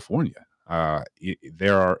 on California.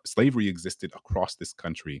 Slavery existed across this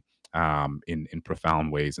country, in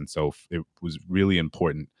profound ways, and so it was really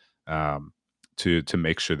important, to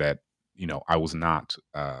make sure that, I was not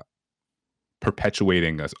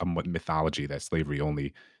perpetuating a mythology that slavery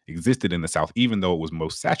only existed in the South, even though it was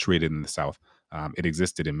most saturated in the South. It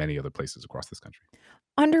existed in many other places across this country.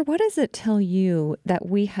 Under what does it tell you that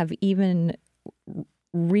we have even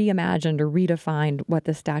reimagined or redefined what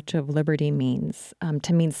the Statue of Liberty means,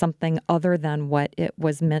 to mean something other than what it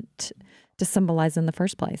was meant to symbolize in the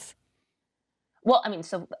first place. Well, I mean,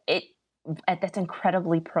 so that's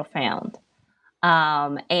incredibly profound.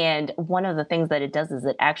 And one of the things that it does is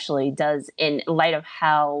it actually does, in light of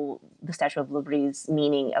how the Statue of Liberty's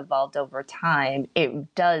meaning evolved over time,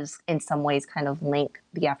 it does in some ways kind of link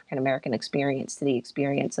the African American experience to the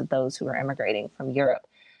experience of those who are immigrating from Europe.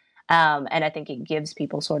 And I think it gives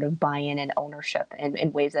people sort of buy-in and ownership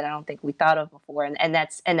in ways that I don't think we thought of before. And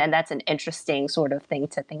that's an interesting sort of thing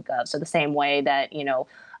to think of. So the same way that,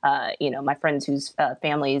 my friends whose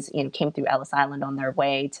families, came through Ellis Island on their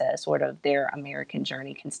way to sort of their American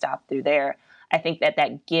journey can stop through there. I think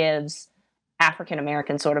that gives African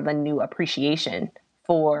Americans sort of a new appreciation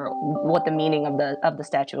for what the meaning of the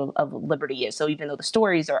Statue of Liberty is. So even though the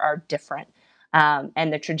stories are different,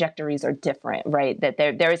 and the trajectories are different, right? That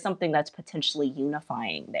there is something that's potentially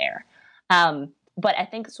unifying there. But I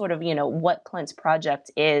think sort of, what Clint's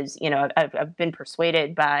project is, I've been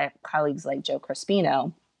persuaded by colleagues like Joe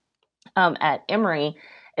Crispino at Emory,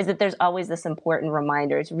 is that there's always this important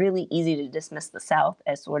reminder. It's really easy to dismiss the South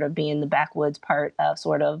as sort of being the backwoods part of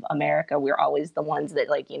sort of America. We're always the ones that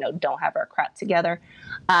don't have our crap together.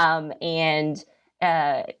 And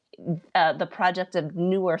the project of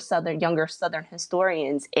younger Southern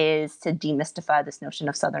historians is to demystify this notion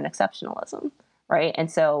of Southern exceptionalism, right?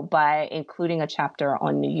 And so by including a chapter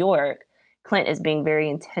on New York, Clint is being very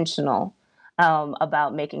intentional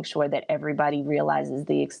about making sure that everybody realizes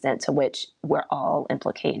the extent to which we're all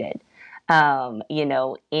implicated, in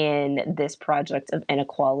this project of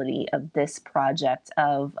inequality, of this project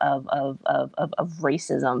of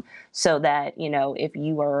racism, so that, if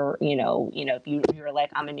you are, if you're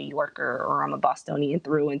like, I'm a New Yorker or I'm a Bostonian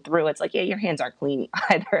through and through, it's like, yeah, your hands aren't clean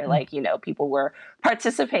either. Like, people were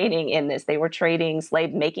participating in this. They were trading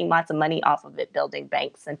slaves, making lots of money off of it, building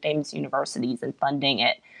banks and famous universities and funding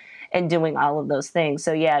it, and doing all of those things.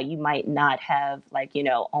 So yeah, you might not have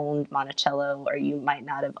owned Monticello, or you might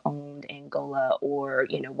not have owned Angola, or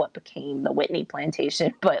what became the Whitney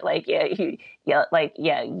plantation, but you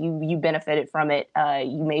benefited from it.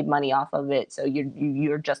 You made money off of it, so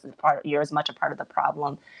you're just you're as much a part of the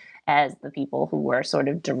problem as the people who were sort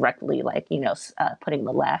of directly putting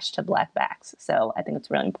the lash to black backs. So I think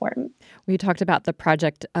it's really important. We talked about the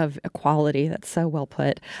project of equality. That's so well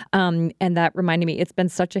put. And that reminded me, it's been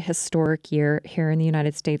such a historic year here in the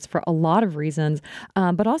United States for a lot of reasons,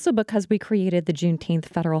 but also because we created the Juneteenth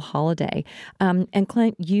federal holiday. And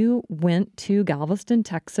Clint, you went to Galveston,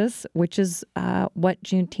 Texas, which is what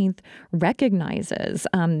Juneteenth recognizes.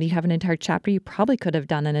 You have an entire chapter. You probably could have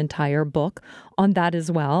done an entire book on that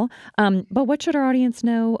as well. But what should our audience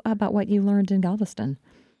know about what you learned in Galveston?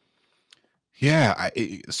 Yeah,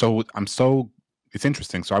 it's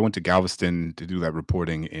interesting. So I went to Galveston to do that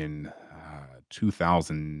reporting in June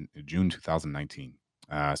 2019.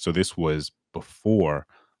 So this was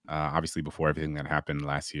obviously before everything that happened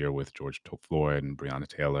last year with George Floyd and Breonna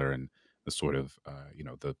Taylor, and the sort of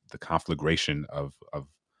the conflagration uh,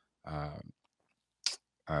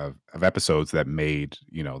 of episodes that made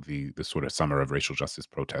the sort of summer of racial justice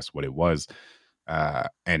protests what it was,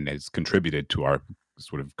 and has contributed to our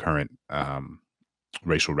sort of current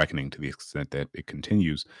racial reckoning to the extent that it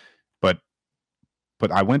continues. But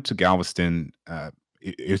I went to Galveston.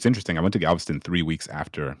 It's interesting. I went to Galveston 3 weeks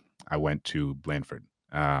after I went to Blandford,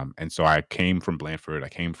 and so I came from Blandford. I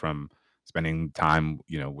came from spending time,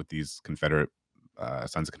 with these Confederate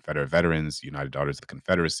Sons of Confederate Veterans, United Daughters of the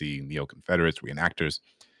Confederacy, Neo-Confederates, reenactors,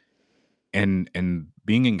 and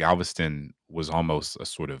being in Galveston was almost a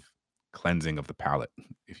sort of cleansing of the palate,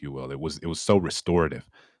 if you will. It was so restorative,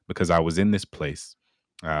 because I was in this place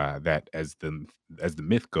that, as the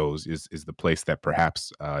myth goes, is the place that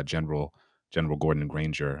perhaps General Gordon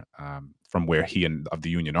Granger, from where of the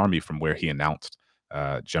Union Army, from where he announced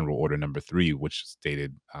General Order Number 3, which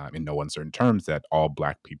stated in no uncertain terms that all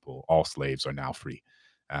Black people, all slaves, are now free,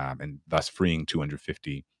 and thus freeing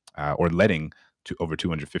 250 or letting to over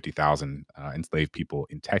 250,000 enslaved people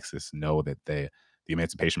in Texas know that the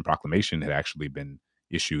Emancipation Proclamation had actually been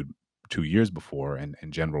issued 2 years before, and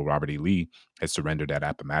General Robert E. Lee had surrendered at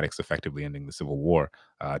Appomattox, effectively ending the Civil War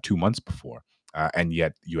 2 months before. And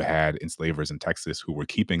yet you had enslavers in Texas who were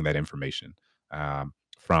keeping that information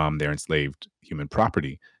from their enslaved human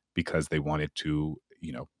property, because they wanted to,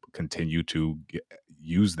 continue to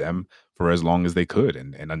use them for as long as they could.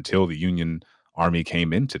 And until the Union Army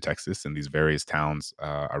came into Texas and these various towns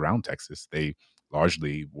around Texas, they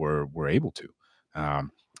largely were able to.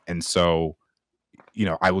 And so,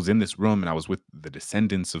 I was in this room, and I was with the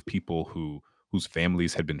descendants of people whose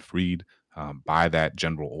families had been freed by that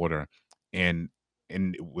general order. And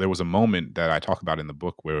there was a moment that I talk about in the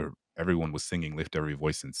book where everyone was singing "Lift Every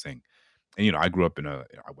Voice and Sing." And I grew up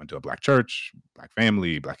I went to a black church, black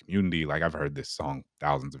family, black community. Like I've heard this song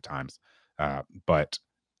thousands of times, uh, but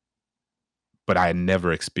I had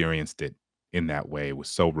never experienced it in that way. It was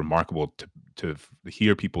so remarkable to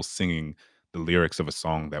hear people singing the lyrics of a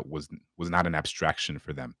song that was not an abstraction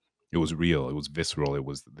for them. It was real. It was visceral. It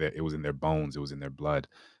was in their bones. It was in their blood.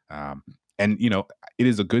 Um, and it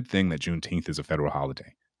is a good thing that Juneteenth is a federal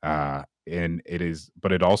holiday. And it is,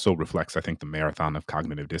 but it also reflects, I think, the marathon of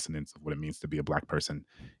cognitive dissonance of what it means to be a black person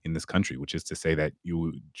in this country, which is to say that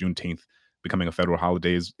Juneteenth becoming a federal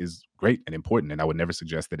holiday is great and important. And I would never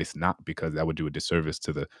suggest that it's not, because that would do a disservice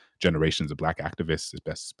to the generations of black activists,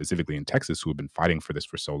 specifically in Texas, who have been fighting for this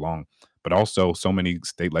for so long. But also, so many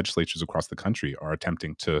state legislatures across the country are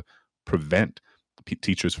attempting to prevent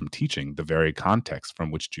teachers from teaching the very context from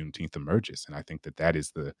which Juneteenth emerges. And I think that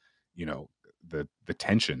is the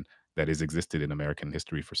tension that has existed in American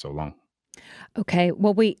history for so long. Okay,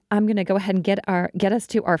 well, I'm going to go ahead and get us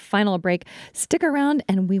to our final break. Stick around,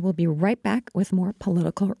 and we will be right back with more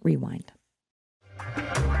Political Rewind.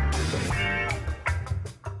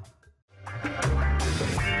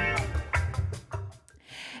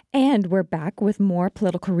 And we're back with more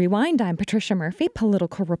Political Rewind. I'm Patricia Murphy,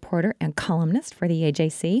 political reporter and columnist for the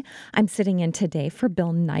AJC. I'm sitting in today for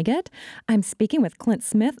Bill Nigut. I'm speaking with Clint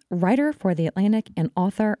Smith, writer for The Atlantic and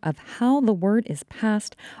author of How the Word is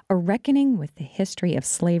Passed, A Reckoning with the History of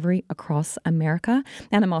Slavery Across America.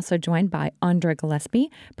 And I'm also joined by Andra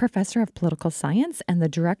Gillespie, professor of political science and the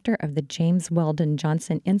director of the James Weldon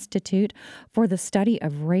Johnson Institute for the Study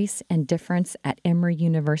of Race and Difference at Emory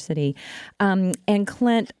University. And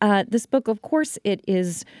Clint, this book, of course, it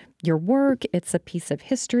is your work. It's a piece of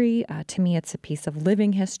history. To me, it's a piece of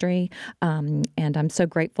living history, and I'm so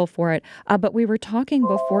grateful for it. But we were talking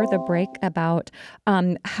before the break about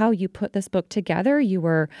how you put this book together. You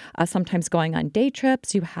were sometimes going on day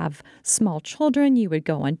trips. You have small children. You would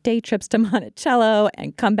go on day trips to Monticello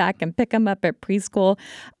and come back and pick them up at preschool.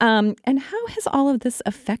 And how has all of this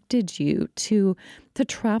affected you to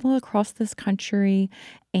travel across this country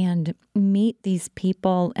and meet these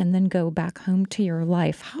people and then go back home to your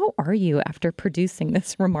life? How are you after producing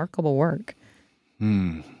this remarkable work?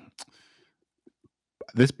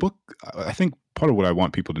 This book, I think part of what I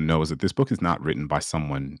want people to know is that this book is not written by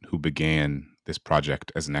someone who began this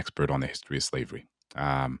project as an expert on the history of slavery.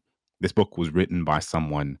 This book was written by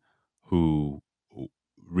someone who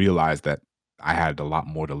realized that I had a lot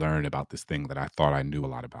more to learn about this thing that I thought I knew a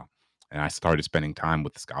lot about. And I started spending time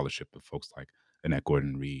with the scholarship of folks like Annette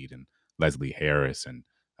Gordon Reed and Leslie Harris and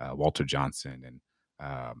Walter Johnson and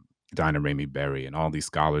Dinah Ramey Berry and all these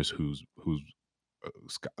scholars whose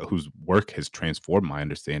work has transformed my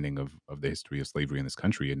understanding of the history of slavery in this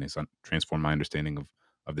country, and has transformed my understanding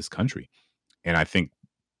of this country. And I think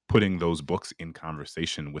putting those books in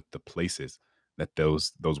conversation with the places that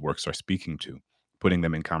those works are speaking to, putting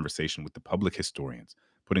them in conversation with the public historians,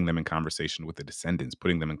 putting them in conversation with the descendants,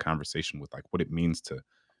 putting them in conversation with like what it means to,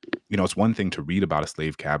 it's one thing to read about a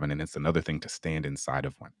slave cabin, and it's another thing to stand inside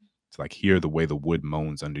of one, to like hear the way the wood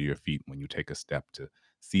moans under your feet when you take a step, to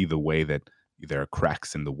see the way that there are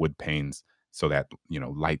cracks in the wood panes so that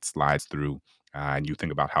light slides through, and you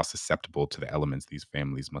think about how susceptible to the elements these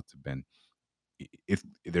families must have been. If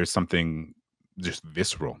there's something just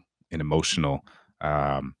visceral and emotional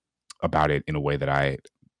about it in a way that I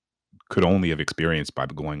could only have experienced by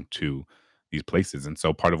going to these places. And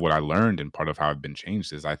so part of what I learned and part of how I've been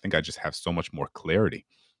changed is I think I just have so much more clarity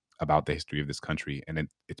about the history of this country. And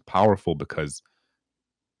it's powerful because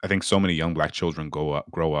I think so many young black children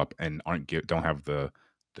grow up and don't have the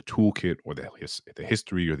toolkit or the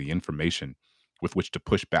history or the information with which to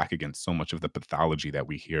push back against so much of the pathology that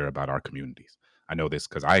we hear about our communities. I know this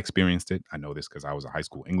because I experienced it. I know this because I was a high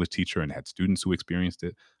school English teacher and had students who experienced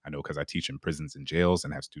it. I know because I teach in prisons and jails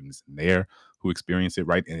and have students in there who experience it,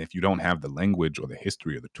 right? And if you don't have the language or the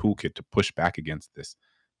history or the toolkit to push back against this,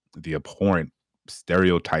 the abhorrent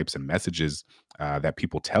stereotypes and messages that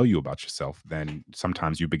people tell you about yourself, then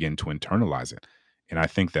sometimes you begin to internalize it. And I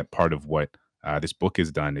think that part of what this book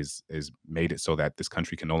has done is made it so that this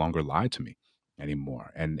country can no longer lie to me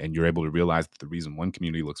anymore. And you're able to realize that the reason one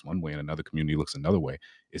community looks one way and another community looks another way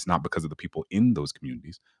is not because of the people in those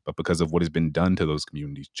communities, but because of what has been done to those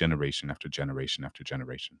communities generation after generation after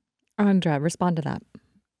generation. Andra, respond to that.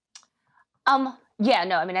 Yeah,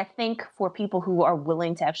 no, I mean, I think for people who are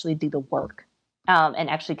willing to actually do the work and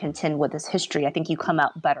actually contend with this history, I think you come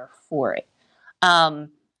out better for it.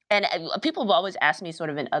 And people have always asked me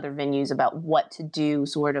sort of in other venues about what to do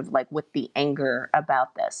sort of like with the anger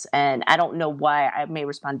about this. And I don't know why. I may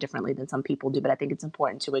respond differently than some people do, but I think it's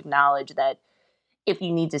important to acknowledge that if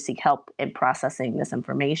you need to seek help in processing this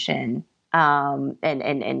information, and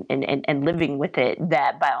living with it,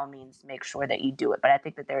 that by all means make sure that you do it. But I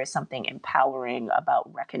think that there is something empowering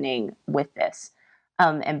about reckoning with this,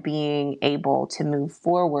 and being able to move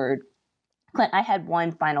forward. Clint, I had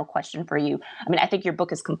one final question for you. I mean, I think your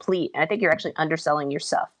book is complete, and I think you're actually underselling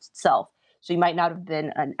yourself. So you might not have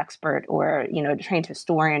been an expert or, a trained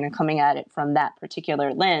historian and coming at it from that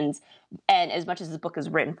particular lens. And as much as this book is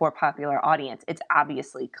written for a popular audience, it's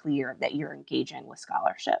obviously clear that you're engaging with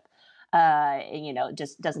scholarship. It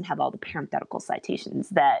just doesn't have all the parenthetical citations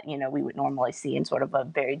that, we would normally see in sort of a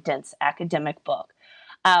very dense academic book.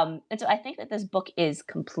 And so I think that this book is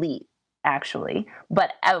complete, actually,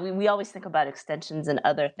 but we always think about extensions and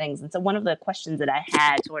other things. And so one of the questions that I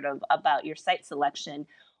had sort of about your site selection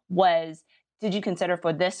was, did you consider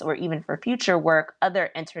for this or even for future work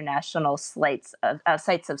other international sites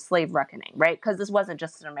of slave reckoning, right? Because this wasn't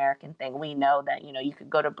just an American thing. We know that, you could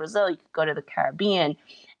go to Brazil, you could go to the Caribbean.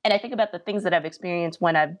 And I think about the things that I've experienced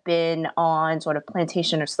when I've been on sort of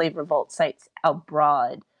plantation or slave revolt sites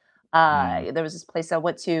abroad. There was this place I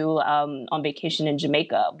went to on vacation in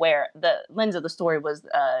Jamaica where the lens of the story was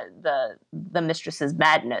the mistress's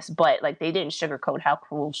madness, but like they didn't sugarcoat how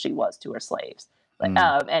cruel she was to her slaves.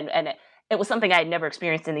 And it was something I had never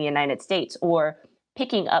experienced in the United States, or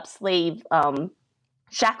picking up slave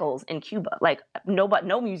shackles in Cuba. Like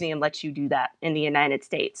no museum lets you do that in the United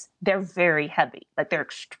States. They're very heavy, like they're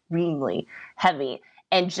extremely heavy.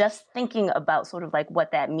 And just thinking about sort of like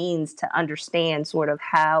what that means to understand sort of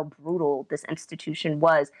how brutal this institution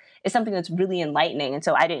was is something that's really enlightening. And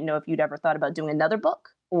so I didn't know if you'd ever thought about doing another book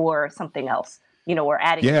or something else, or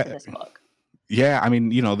adding it to this book. Yeah, I mean,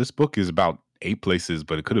 this book is about 8 places,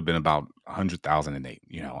 but it could have been about 100,008.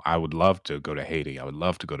 I would love to go to Haiti. I would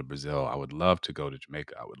love to go to Brazil. I would love to go to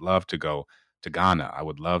Jamaica. I would love to go to Ghana. I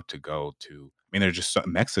would love to go to, there's just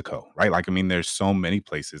Mexico, right? Like, there's so many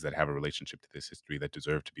places that have a relationship to this history that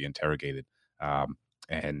deserve to be interrogated.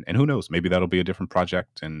 And who knows, maybe that'll be a different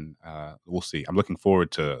project, and we'll see. I'm looking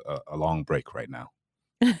forward to a long break right now.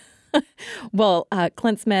 Well,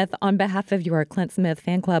 Clint Smith, on behalf of your Clint Smith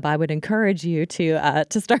fan club, I would encourage you to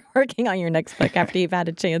start working on your next book after you've had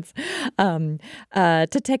a chance to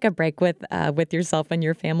take a break with yourself and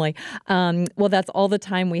your family. Well, that's all the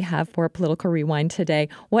time we have for Political Rewind today.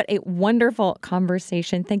 What a wonderful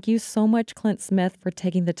conversation. Thank you so much, Clint Smith, for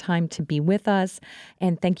taking the time to be with us.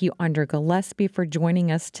 And thank you, Andra Gillespie, for joining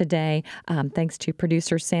us today. Thanks to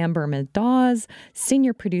producer Sam Berman-Dawes,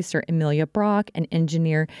 senior producer Amelia Brock, and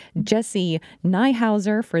engineer Jesse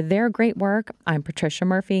Nyhauser for their great work. I'm Patricia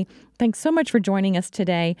Murphy. Thanks so much for joining us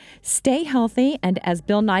today. Stay healthy, and as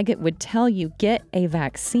Bill Nigut would tell you, get a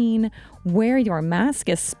vaccine, wear your mask,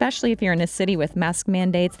 especially if you're in a city with mask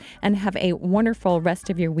mandates, and have a wonderful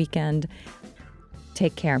rest of your weekend.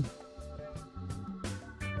 Take care.